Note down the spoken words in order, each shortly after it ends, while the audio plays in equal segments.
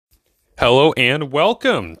Hello and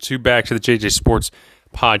welcome to Back to the JJ Sports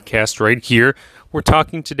Podcast right here. We're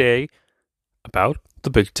talking today about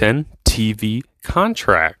the Big Ten TV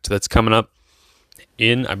contract that's coming up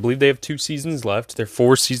in, I believe they have 2 seasons left. They're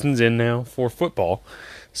 4 seasons in now for football.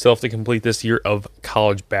 Still have to complete this year of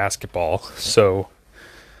college basketball. So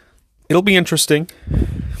it'll be interesting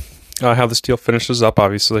how this deal finishes up,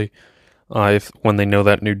 obviously, when they know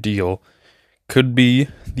that new deal. Could be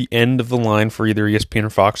the end of the line for either ESPN or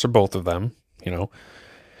Fox or both of them,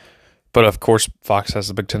 But of course, Fox has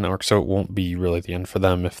the Big Ten Network, so it won't be really the end for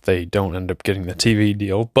them if they don't end up getting the TV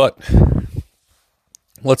deal. But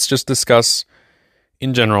let's just discuss,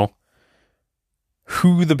 in general,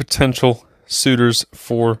 who the potential suitors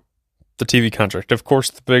for the TV contract. Of course,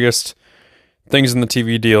 the biggest things in the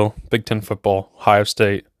TV deal: Big Ten football, Ohio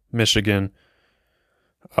State, Michigan,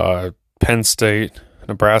 Penn State,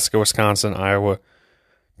 Nebraska, Wisconsin, Iowa,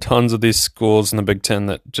 tons of these schools in the Big Ten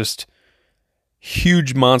that just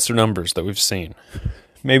huge monster numbers that we've seen.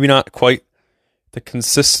 Maybe not quite the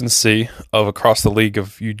consistency of across the league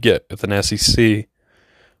of you'd get with an SEC,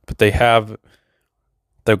 but they've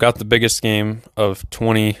got the biggest game of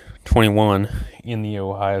 2021 in the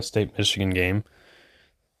Ohio State-Michigan game.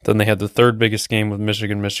 Then they had the third biggest game with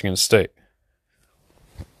Michigan State.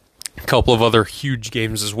 A couple of other huge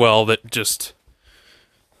games as well that just...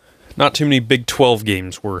 Not too many Big 12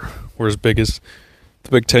 games were as big as the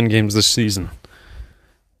Big 10 games this season.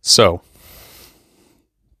 So,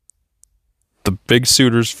 the big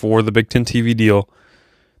suitors for the Big 10 TV deal,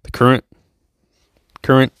 the current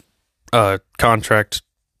contract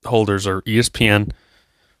holders are ESPN,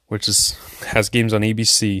 which has games on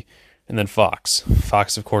ABC, and then Fox.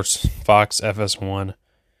 Fox, of course, Fox, FS1,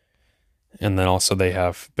 and then also they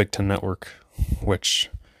have Big 10 Network, which...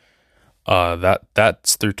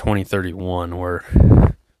 that's through 2031, where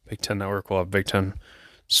Big Ten Network will have Big Ten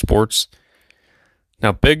Sports.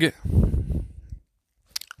 Now,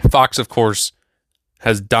 Fox, of course,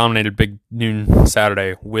 has dominated Big Noon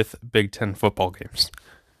Saturday with Big Ten football games,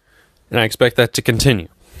 and I expect that to continue.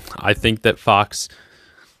 I think that Fox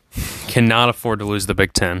cannot afford to lose the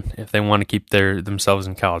Big Ten if they want to keep themselves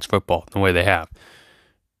in college football the way they have.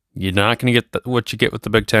 You're not going to get what you get with the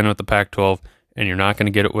Big Ten with the Pac-12. And you're not going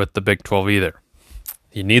to get it with the Big 12 either.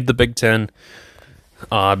 You need the Big 10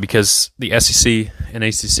 because the SEC and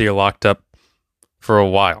ACC are locked up for a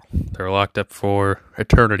while. They're locked up for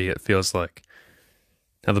eternity, it feels like.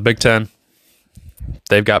 Now, the Big 10,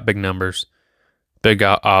 they've got big numbers, big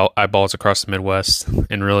eyeballs across the Midwest,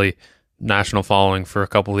 and really national following for a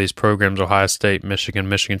couple of these programs: Ohio State,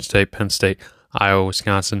 Michigan State, Penn State, Iowa,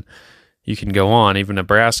 Wisconsin. You can go on, even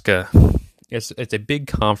Nebraska. It's a big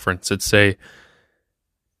conference. It's an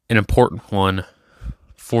important one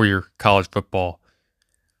for your college football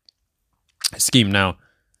scheme. Now,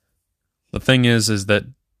 the thing is that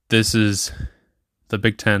this is the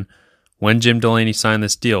Big Ten. When Jim Delaney signed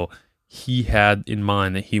this deal, he had in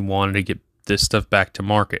mind that he wanted to get this stuff back to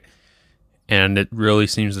market. And it really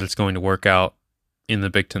seems that it's going to work out in the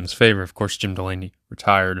Big Ten's favor. Of course, Jim Delaney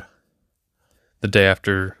retired the day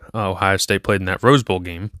after Ohio State played in that Rose Bowl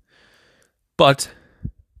game. But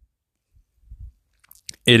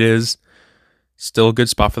it is still a good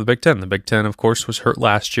spot for the Big Ten. The Big Ten, of course, was hurt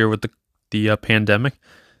last year with the pandemic.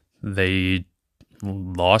 They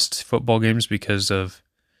lost football games because of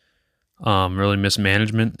really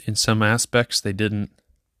mismanagement in some aspects. They didn't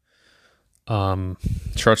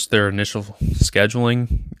trust their initial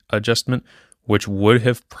scheduling adjustment, which would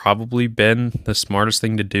have probably been the smartest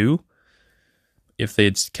thing to do if they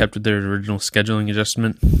had kept with their original scheduling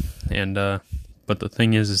adjustment. And but the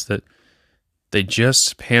thing is that they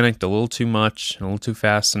just panicked a little too much and a little too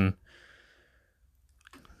fast.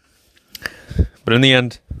 But in the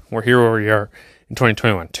end, we're here where we are in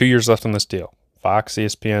 2021. 2 years left on this deal. Fox,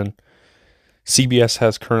 ESPN, CBS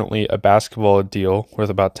has currently a basketball deal worth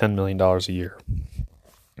about $10 million a year,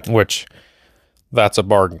 which that's a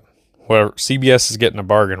bargain. Where CBS is getting a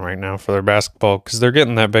bargain right now for their basketball because they're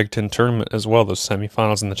getting that Big Ten tournament as well, those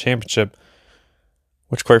semifinals and the championship,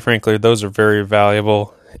 which quite frankly, those are very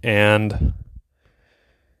valuable, and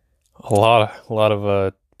a lot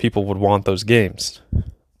of people would want those games.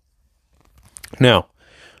 Now,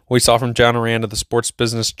 we saw from John Aranda, the Sports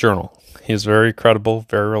Business Journal. He is very credible,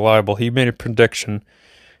 very reliable. He made a prediction.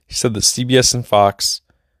 He said that CBS and Fox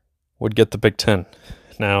would get the Big Ten.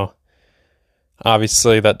 Now,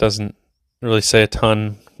 obviously, that doesn't really say a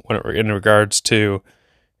ton in regards to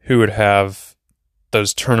who would have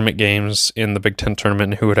those tournament games in the Big Ten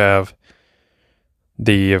tournament and who would have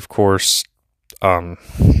the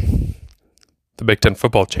Big Ten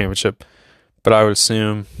football championship. but I would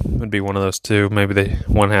assume it would be one of those two. Maybe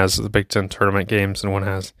one has the Big Ten tournament games and one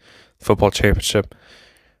has football championship.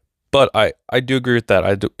 But I do agree with that.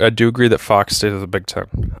 I do agree that Fox stays with the Big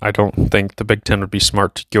Ten. I don't think the Big Ten would be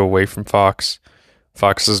smart to go away from Fox.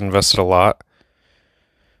 Fox has invested a lot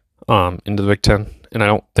into the Big Ten, and I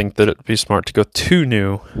don't think that it'd be smart to go two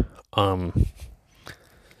new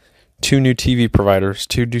TV providers,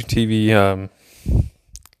 two new TV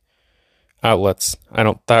outlets.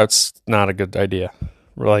 That's not a good idea.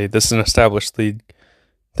 Really, this is an established league.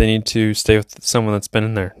 They need to stay with someone that's been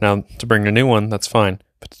in there. Now, to bring a new one, that's fine.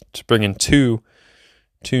 But to bring in two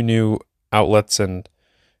new outlets and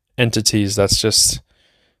entities, that's just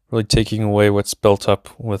really taking away what's built up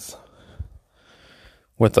with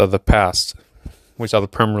the past. We saw the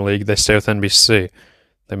Premier League, they stay with NBC.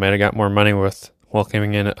 They might have got more money with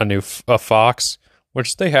welcoming in a new Fox,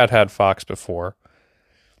 which they had Fox before.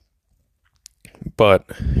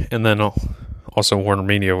 And then also Warner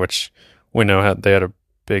Media, which we know they had a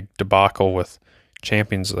big debacle with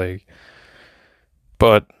Champions League.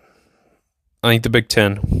 But I think the Big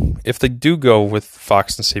Ten, if they do go with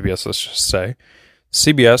Fox and CBS, let's just say,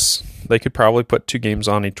 CBS, they could probably put 2 games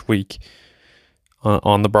on each week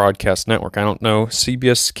on the broadcast network. I don't know.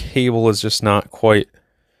 CBS cable is just not quite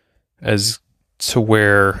as to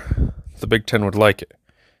where the Big Ten would like it.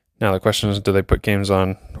 Now the question is, do they put games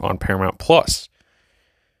on Paramount Plus?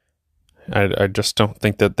 I just don't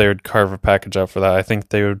think that they would carve a package out for that. I think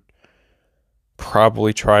they would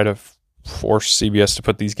probably try to force CBS to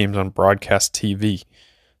put these games on broadcast TV,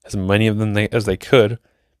 as many of them as they could.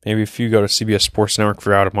 Maybe if you go to CBS Sports Network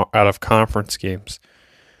for out of conference games,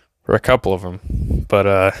 for a couple of them.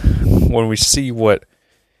 But when we see what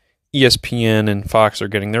ESPN and Fox are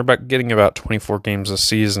getting, they're getting about 24 games a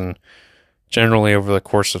season, generally over the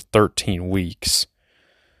course of 13 weeks.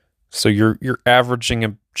 So you're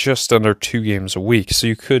averaging just under 2 games a week. So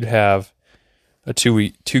you could have a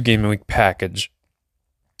 2 game a week package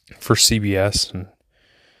for CBS, and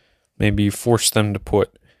maybe force them to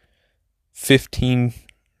put 15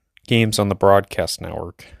 games on the broadcast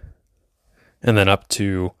network, and then up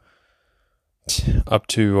to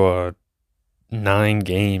 9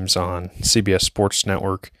 games on CBS Sports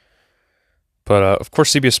Network. But of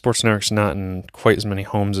course, CBS Sports Network's not in quite as many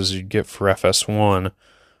homes as you'd get for FS1.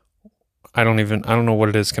 I don't know what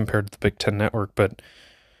it is compared to the Big Ten Network, but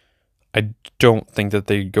I don't think that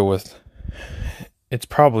they'd go with. It's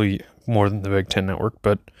probably more than the Big Ten Network,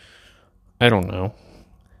 but I don't know.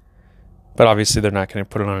 But obviously, they're not going to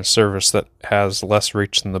put it on a service that has less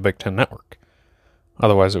reach than the Big Ten Network.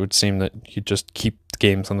 Otherwise, it would seem that you just keep the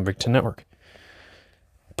games on the Big Ten Network.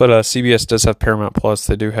 But CBS does have Paramount Plus.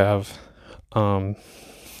 They do have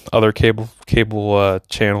other cable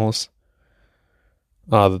channels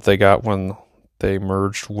that they got when they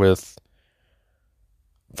merged with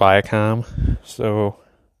Viacom. So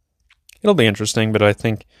it'll be interesting, but I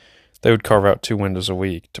think they would carve out 2 windows a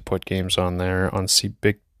week to put games on there on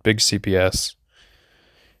big CBS.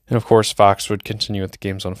 And of course, Fox would continue with the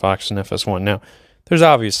games on Fox and FS1. Now, there's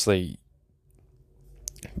obviously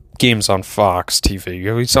games on Fox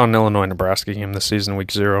TV. We saw an Illinois-Nebraska game this season,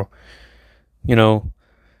 week 0.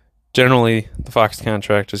 Generally, the Fox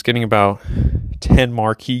contract is getting about 10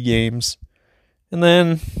 marquee games, and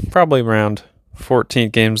then probably around 14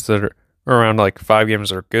 games that are around, like 5 games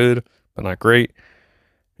that are good, but not great.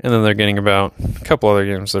 And then they're getting about a couple other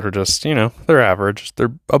games that are just, they're average.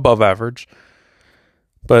 They're above average.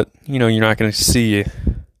 But, you're not going to see.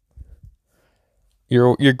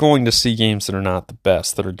 You're going to see games that are not the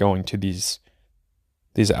best, that are going to these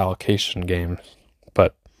allocation games.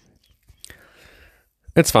 But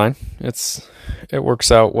it's fine. It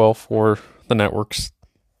works out well for the networks.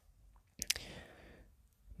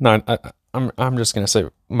 I'm just going to say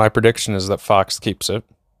my prediction is that Fox keeps at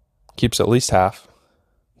least half.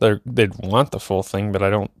 They'd want the full thing, but I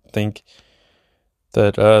don't think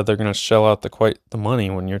that they're going to shell out the money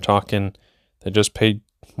when you're talking. They just paid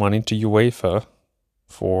money to UEFA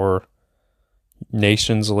for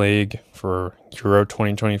Nations League, for Euro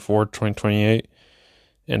 2024, 2028,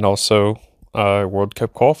 and also World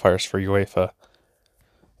Cup qualifiers for UEFA.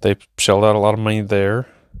 They shelled out a lot of money there.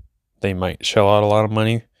 They might shell out a lot of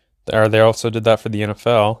money. They also did that for the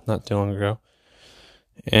NFL not too long ago.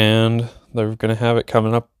 And they're going to have it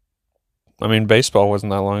coming up. I mean, baseball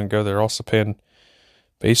wasn't that long ago. They're also paying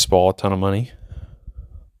baseball a ton of money.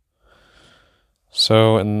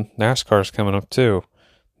 So, and NASCAR's coming up too.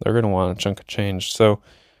 They're going to want a chunk of change. So,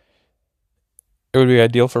 it would be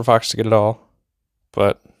ideal for Fox to get it all.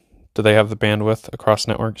 But do they have the bandwidth across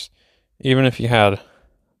networks? Even if you had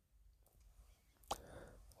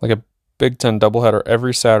like a Big Ten doubleheader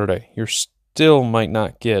every Saturday, you're still might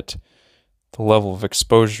not get the level of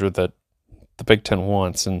exposure that the Big Ten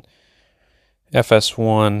wants. And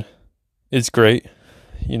FS1 is great.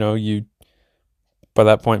 By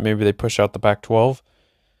that point, maybe they push out the Pac-12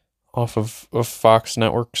 off of Fox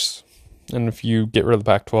networks. And if you get rid of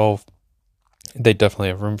the Pac-12, they definitely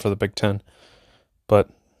have room for the Big Ten. But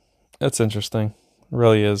that's interesting. It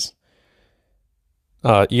really is.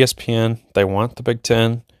 ESPN, they want the Big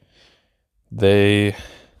Ten. They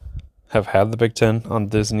have had the Big Ten on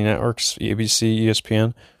Disney networks, ABC,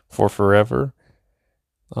 ESPN, for forever.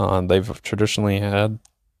 They've traditionally had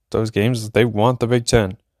those games. They want the Big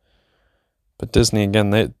Ten. But Disney,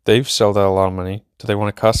 again, they've sold out a lot of money. Do they want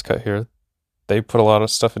a cost cut here? They put a lot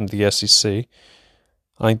of stuff into the SEC.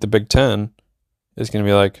 I think the Big Ten is going to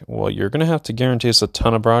be like, well, you're going to have to guarantee us a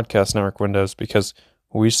ton of broadcast network windows because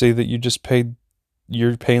we see that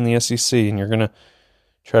you're paying the SEC and you're going to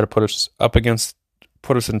try to put us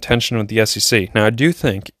in tension with the SEC. Now, I do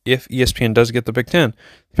think if ESPN does get the Big Ten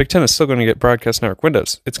is still going to get broadcast network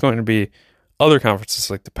windows. It's going to be other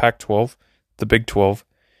conferences like the Pac-12, the Big 12,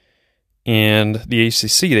 and the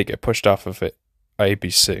ACC that get pushed off of it,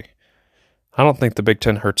 ABC. I don't think the Big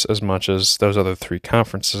Ten hurts as much as those other three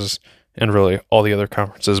conferences and really all the other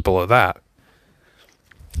conferences below that.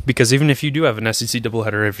 Because even if you do have an SEC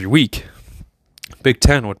doubleheader every week, Big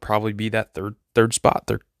Ten would probably be that third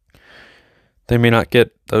spot. They may not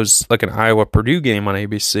get those like an Iowa-Purdue game on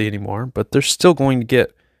ABC anymore, but they're still going to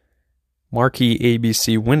get marquee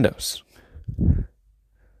ABC windows.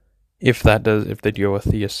 If they go with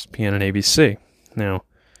ESPN and ABC. Now,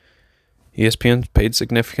 ESPN paid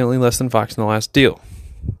significantly less than Fox in the last deal.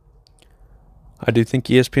 I do think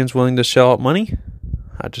ESPN's willing to shell out money.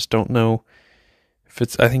 I just don't know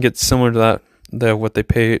if I think it's similar to what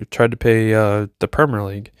they tried to pay the Premier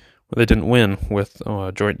League, where they didn't win with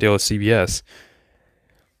a joint deal with CBS.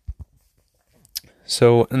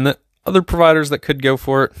 So, and the other providers that could go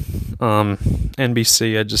for it,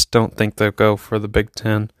 NBC, I just don't think they'll go for the Big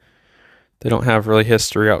Ten. They don't have really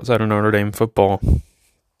history outside of Notre Dame football.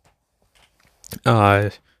 I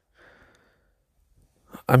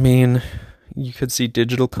mean, you could see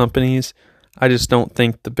digital companies. I just don't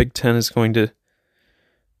think the Big Ten is going to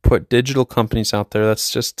put digital companies out there. That's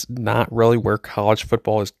just not really where college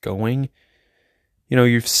football is going.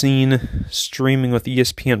 You've seen streaming with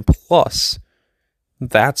ESPN Plus.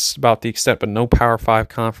 That's about the extent, but no Power 5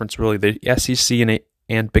 conference really. The SEC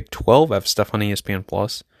and Big 12 have stuff on ESPN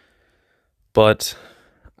Plus. But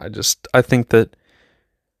I think that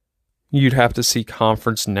you'd have to see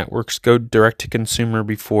conference networks go direct to consumer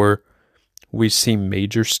before we see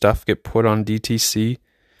major stuff get put on DTC.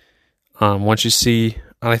 Once you see,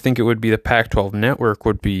 I think it would be the Pac-12 network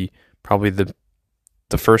would be probably the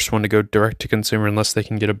first one to go direct to consumer unless they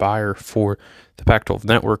can get a buyer for the Pac-12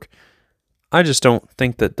 network. I just don't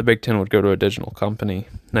think that the Big Ten would go to a digital company.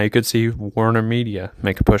 Now you could see Warner Media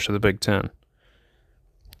make a push to the Big Ten.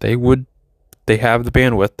 They have the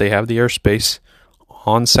bandwidth, they have the airspace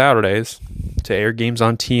on Saturdays to air games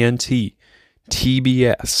on TNT,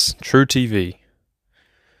 TBS, True TV,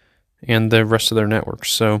 and the rest of their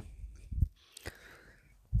networks. So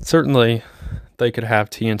certainly they could have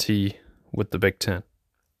TNT with the Big Ten.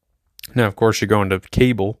 Now, of course, you're going to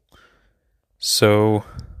cable, so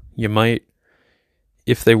you might,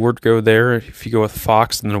 if they were to go there, if you go with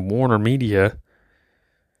Fox and then Warner Media,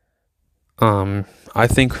 I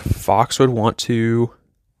think Fox would want to,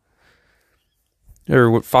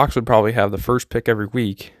 or Fox would probably have the first pick every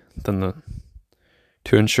week, to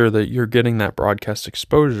ensure that you're getting that broadcast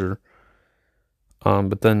exposure.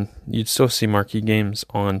 But then you'd still see marquee games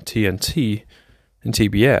on TNT and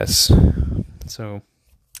TBS. So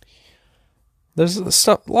there's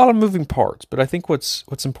a lot of moving parts, but I think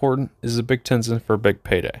what's important is the Big Ten's in for a big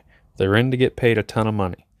payday. They're in to get paid a ton of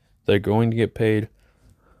money. They're going to get paid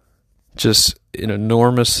just an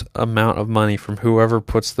enormous amount of money from whoever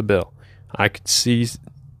puts the bill. I could see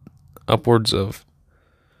upwards of,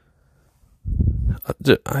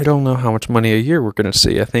 I don't know how much money a year we're going to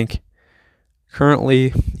see. I think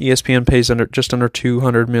currently ESPN pays just under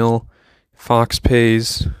 $200 million. Fox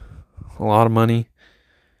pays a lot of money.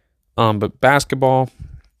 But basketball,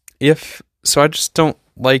 I just don't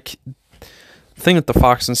like. The thing with the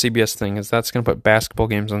Fox and CBS thing is that's going to put basketball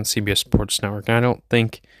games on CBS Sports Network. And I don't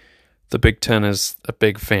think the Big Ten is a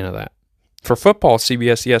big fan of that. For football,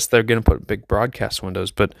 CBS, yes, they're going to put big broadcast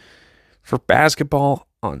windows. But for basketball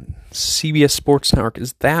on CBS Sports Network,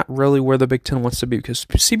 is that really where the Big Ten wants to be? Because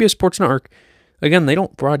CBS Sports Network, again, they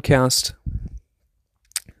don't broadcast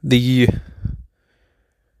March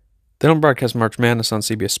Madness on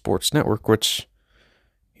CBS Sports Network, which,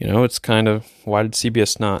 it's kind of, why did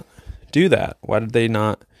CBS not do that? Why did they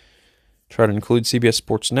not try to include CBS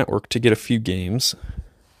Sports Network to get a few games?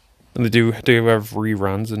 And they do have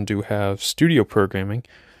reruns and do have studio programming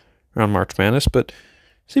around March Madness, but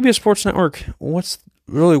CBS Sports Network, what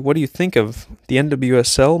do you think of the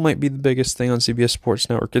NWSL? Might be the biggest thing on CBS Sports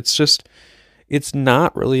Network. It's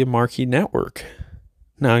not really a marquee network.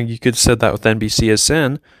 Now, you could have said that with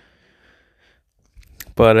NBCSN,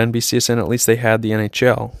 but NBCSN, at least they had the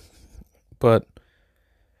NHL. But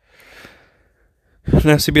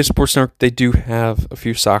now CBS Sports Network, they do have a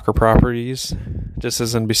few soccer properties, just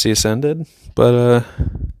as NBCSN did. But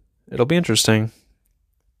it'll be interesting.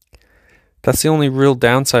 That's the only real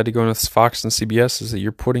downside to going with Fox and CBS, is that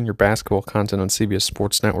you're putting your basketball content on CBS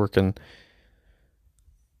Sports Network, and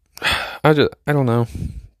I don't know.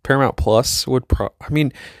 Paramount Plus would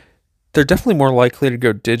they're definitely more likely to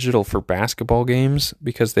go digital for basketball games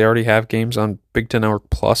because they already have games on Big Ten Network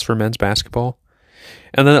Plus for men's basketball.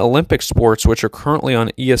 And then Olympic sports, which are currently on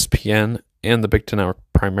ESPN and the Big Ten Network,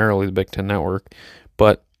 primarily the Big Ten Network,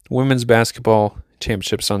 but women's basketball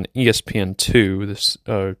championships on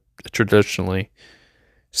ESPN2 traditionally.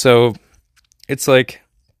 So it's like,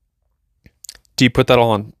 do you put that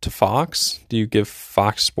all on to Fox? Do you give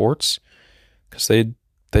Fox Sports? Because they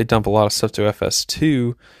dump a lot of stuff to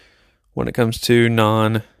FS2 when it comes to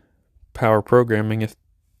non-power programming.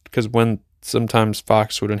 Because when sometimes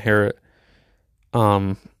Fox would inherit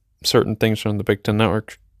certain things from the Big Ten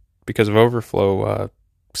Network because of overflow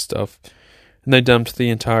stuff, and they dumped the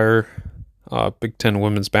entire Big Ten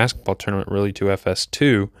women's basketball tournament really to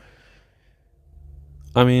FS2.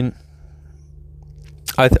 I mean,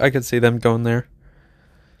 I could see them going there.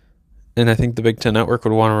 And I think the Big Ten Network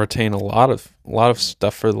would want to retain a lot of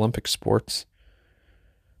stuff for the Olympic sports.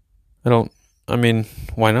 Why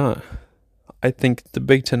not? I think the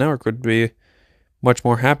Big Ten Network would be much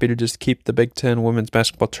more happy to just keep the Big Ten women's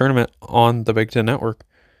basketball tournament on the Big Ten Network,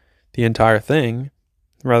 the entire thing,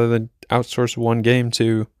 rather than outsource one game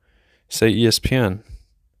to, say, ESPN.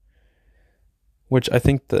 Which I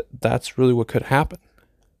think that's really what could happen.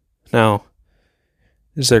 Now,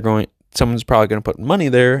 someone's probably going to put money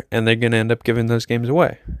there, and they're going to end up giving those games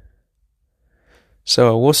away.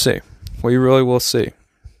 So we'll see. We really will see.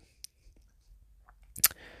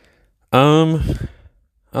 I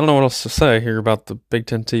don't know what else to say here about the Big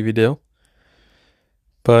Ten TV deal,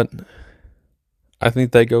 but I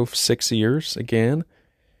think they go for 6 years again.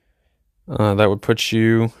 That would put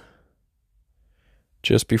you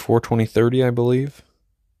just before 2030, I believe.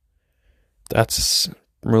 That's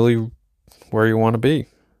really where you want to be.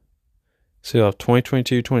 So you'll have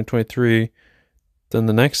 2022, 2023. Then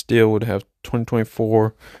the next deal would have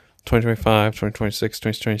 2024, 2025, 2026,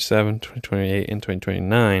 2027, 2028, and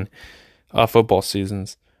 2029 football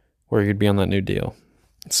seasons where you'd be on that new deal.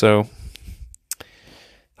 So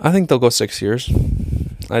I think they'll go 6 years.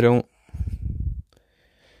 I don't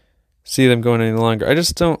see them going any longer. I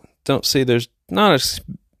just don't see there's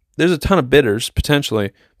a ton of bidders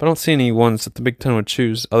potentially, but I don't see any ones that the Big Ten would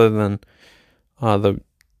choose other than the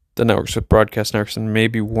networks with broadcast networks and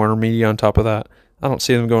maybe Warner Media on top of that. I don't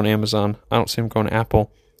see them going Amazon. I don't see them going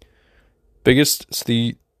Apple. Let's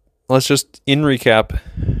just, in recap,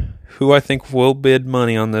 who I think will bid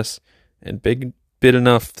money on this and bid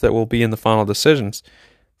enough that will be in the final decisions.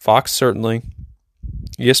 Fox, certainly.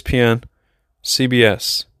 ESPN,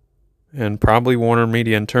 CBS, and probably Warner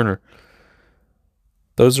Media and Turner.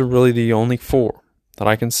 Those are really the only four that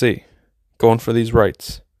I can see going for these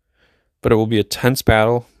rights. But it will be a tense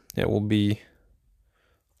battle. It will be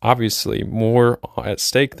obviously more at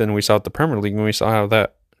stake than we saw at the Premier League when we saw how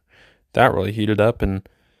that really heated up, and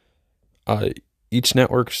each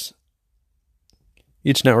network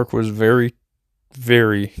was very,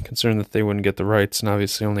 very concerned that they wouldn't get the rights, and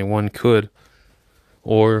obviously only one could.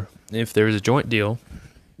 Or if there was a joint deal.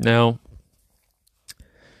 Now,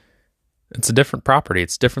 it's a different property.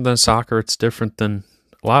 It's different than soccer. It's different than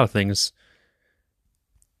a lot of things.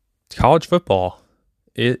 College football.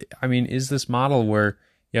 Is this model where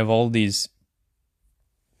you have all these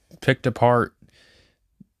picked apart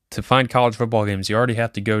to find college football games? You already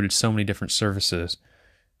have to go to so many different services.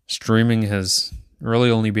 Streaming has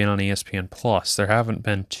really only been on ESPN Plus. There haven't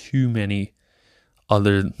been too many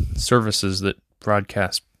other services that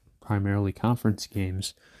broadcast primarily conference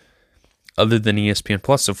games other than ESPN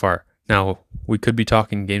Plus so far. Now, we could be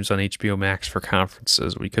talking games on HBO Max for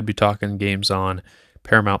conferences. We could be talking games on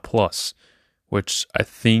Paramount Plus, which I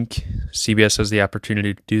think CBS has the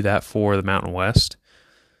opportunity to do that for the Mountain West.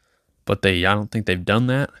 But I don't think they've done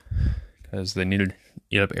that because they needed to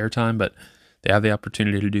eat up airtime, but they have the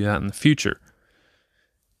opportunity to do that in the future.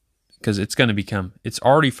 Because it's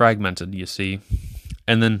already fragmented, you see.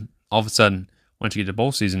 And then all of a sudden, once you get to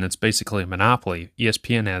bowl season, it's basically a monopoly.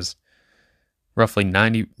 ESPN has roughly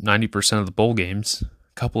 90% of the bowl games.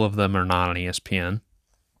 A couple of them are not on ESPN.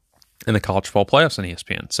 And the college football playoffs on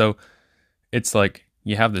ESPN. So it's like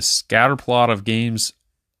you have this scatter plot of games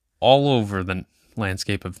all over the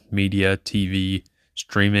landscape of media, TV,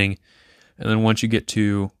 streaming. And then once you get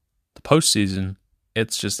to the postseason,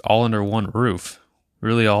 it's just all under one roof,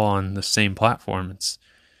 really all on the same platform.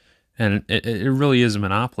 It really is a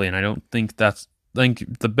monopoly. And I don't think I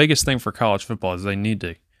think the biggest thing for college football is they need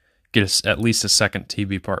to get at least a second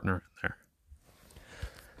TV partner in there.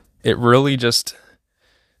 It really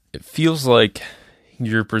it feels like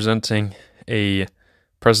you're presenting a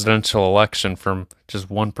presidential election from just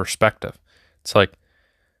one perspective. It's like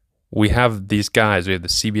we have these guys. We have the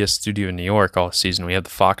CBS studio in New York all season. We have the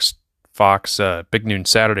Fox Big Noon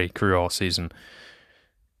Saturday crew all season,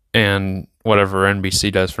 and whatever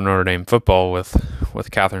NBC does for Notre Dame football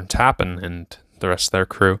with Catherine Tappan and the rest of their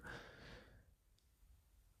crew.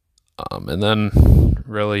 And then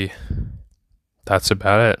really, that's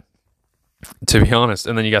about it, to be honest.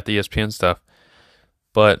 And then you got the ESPN stuff.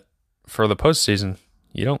 But for the postseason,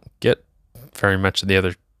 you don't get very much of the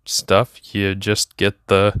other stuff. You just get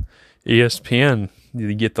the ESPN.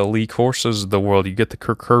 You get the Lee Courses of the world. You get the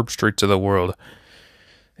Kirk Herbstreits of the world.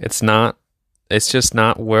 It's just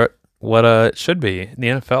not what it should be. In the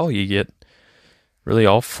NFL, you get really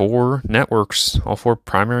all four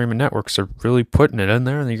primary networks are really putting it in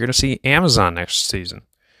there, and you're going to see Amazon next season.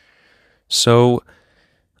 So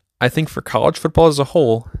I think for college football as a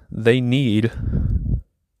whole, they need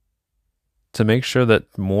to make sure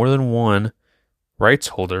that more than one rights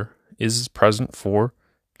holder is present for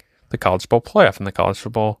the college football playoff and the college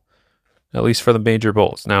football, at least for the major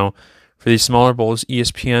bowls. Now, for these smaller bowls,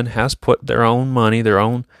 ESPN has put their own money,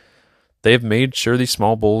 they've made sure these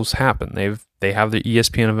small bowls happen. They have the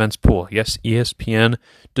ESPN events pool. Yes, ESPN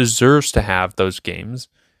deserves to have those games.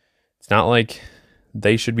 It's not like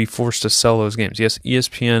they should be forced to sell those games. Yes,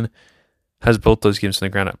 ESPN has built those games from the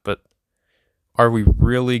ground up, but are we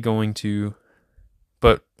really going to?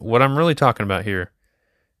 But what I'm really talking about here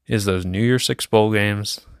is those New Year's Six bowl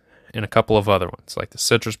games and a couple of other ones, like the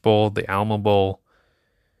Citrus Bowl, the Alma Bowl,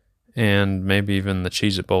 and maybe even the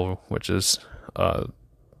Cheez-It Bowl, which is the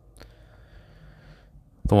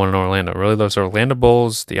one in Orlando. Really, those Orlando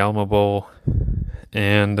Bowls, the Alma Bowl,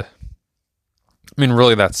 and I mean,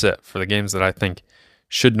 really, that's it for the games that I think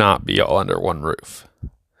should not be all under one roof,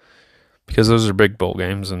 because those are big bowl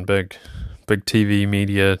games and big TV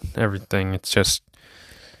media, everything. It's just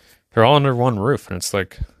they're all under one roof, and it's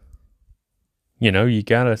like, you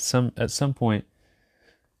gotta at some point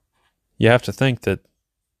you have to think that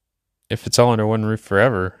if it's all under one roof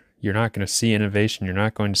forever, you're not going to see innovation. You're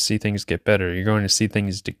not going to see things get better. You're going to see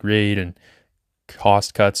things degrade and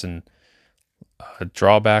cost cuts and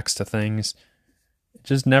drawbacks to things. It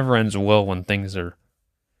just never ends well when things are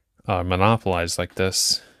monopolized like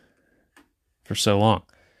this for so long.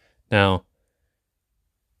 Now,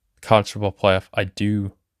 college football playoff,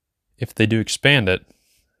 if they do expand it,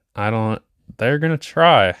 they're going to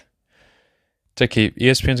try to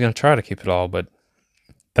ESPN's going to try to keep it all, but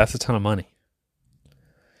that's a ton of money.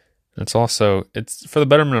 It's for the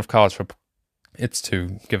betterment of college football. It's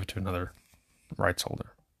to give it to another rights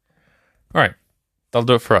holder. All right. That'll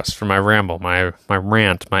do it for us, for my ramble, my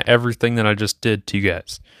rant, my everything that I just did to you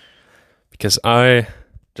guys. Because I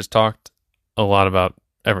just talked a lot about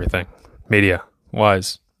everything,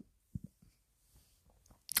 media-wise.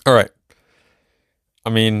 All right. I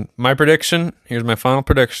mean, my prediction, here's my final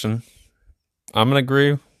prediction. I'm going to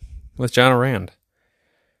agree with John Rand.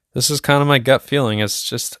 This is kind of my gut feeling. It's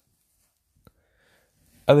just,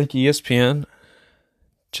 I think ESPN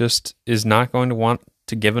just is not going to want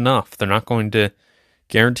to give enough. They're not going to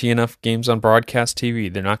guarantee enough games on broadcast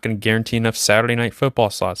TV. They're not going to guarantee enough Saturday night football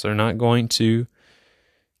slots. They're not going to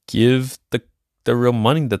give the real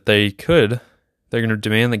money that they could. They're going to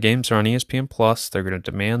demand that games are on ESPN Plus. They're going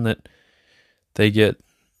to demand that they get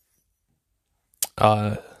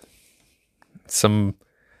some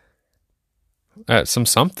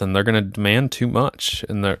something. They're going to demand too much,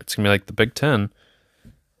 and it's going to be like the Big Ten.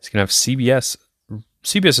 It's going to have CBS.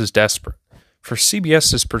 CBS is desperate. For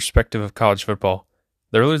CBS's perspective of college football,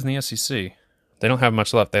 they're losing the SEC. They don't have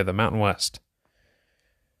much left. They have the Mountain West.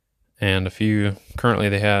 And currently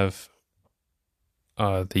they have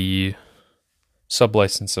the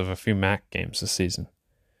sub-license of a few MAC games this season.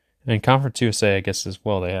 And Conference USA, I guess, as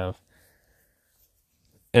well. They have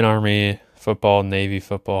an Army football, Navy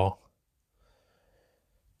football.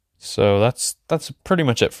 So that's pretty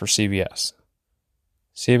much it for CBS.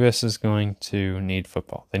 CBS is going to need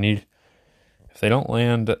football. If they don't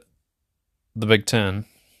land the Big Ten.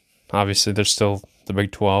 Obviously, there's still the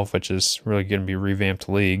Big 12, which is really going to be a revamped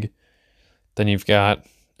league. Then you've got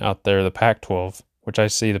out there the Pac-12, which I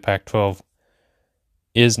see the Pac-12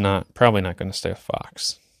 is probably not going to stay with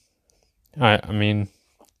Fox. I mean,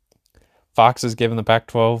 Fox has given the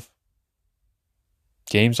Pac-12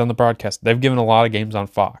 games on the broadcast. They've given a lot of games on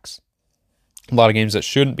Fox. A lot of games that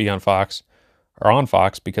shouldn't be on Fox are on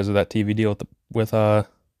Fox because of that TV deal with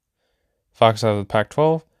Fox out of the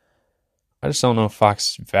Pac-12. I just don't know if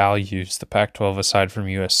Fox values the Pac-12 aside from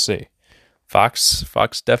USC.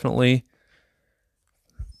 Fox definitely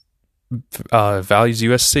values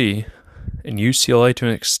USC and UCLA to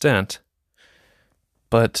an extent,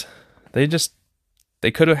 but they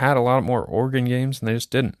could have had a lot more Oregon games and they just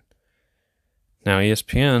didn't. Now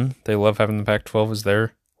ESPN, they love having the Pac-12 as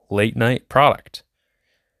their late night product.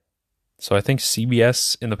 So I think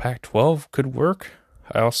CBS in the Pac-12 could work.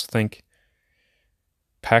 I also think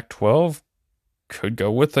Pac-12 could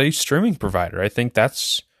go with a streaming provider. I think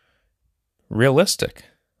that's realistic.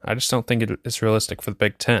 I just don't think it's realistic for the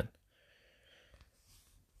Big Ten.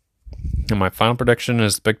 And my final prediction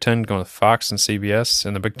is the Big Ten going with Fox and CBS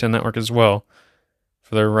and the Big Ten Network as well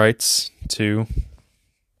for their rights to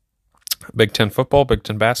Big Ten football, Big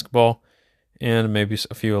Ten basketball, and maybe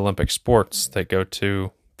a few Olympic sports that go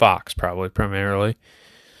to Fox, probably primarily.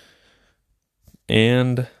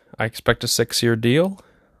 And I expect a 6-year deal.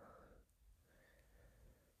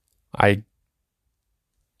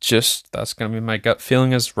 That's going to be my gut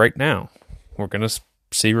feeling as right now. We're going to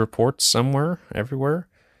see reports somewhere, everywhere.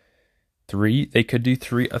 They could do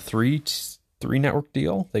a three network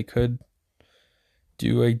deal. They could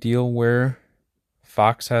do a deal where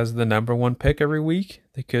Fox has the number one pick every week.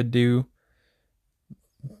 They could do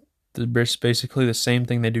basically the same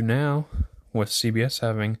thing they do now with CBS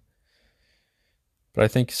having. But I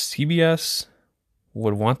think CBS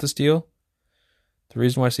would want this deal. The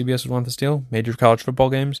reason why CBS would want this deal, major college football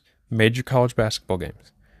games, major college basketball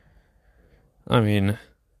games. I mean,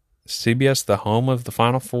 CBS, the home of the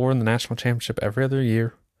Final Four and the national championship every other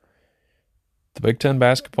year. The Big Ten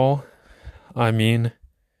basketball, I mean,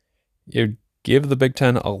 you'd give the Big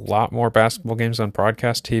Ten a lot more basketball games on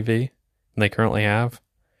broadcast TV than they currently have,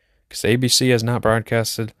 because ABC has not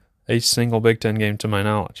broadcasted a single Big Ten game to my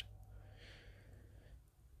knowledge.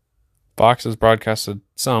 Fox has broadcasted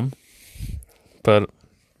some, but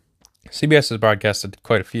CBS has broadcasted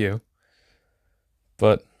quite a few.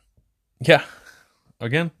 But, yeah,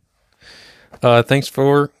 again, thanks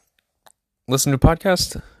for listening to the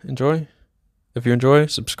podcast. Enjoy. If you enjoy,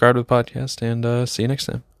 subscribe to the podcast, and see you next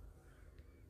time.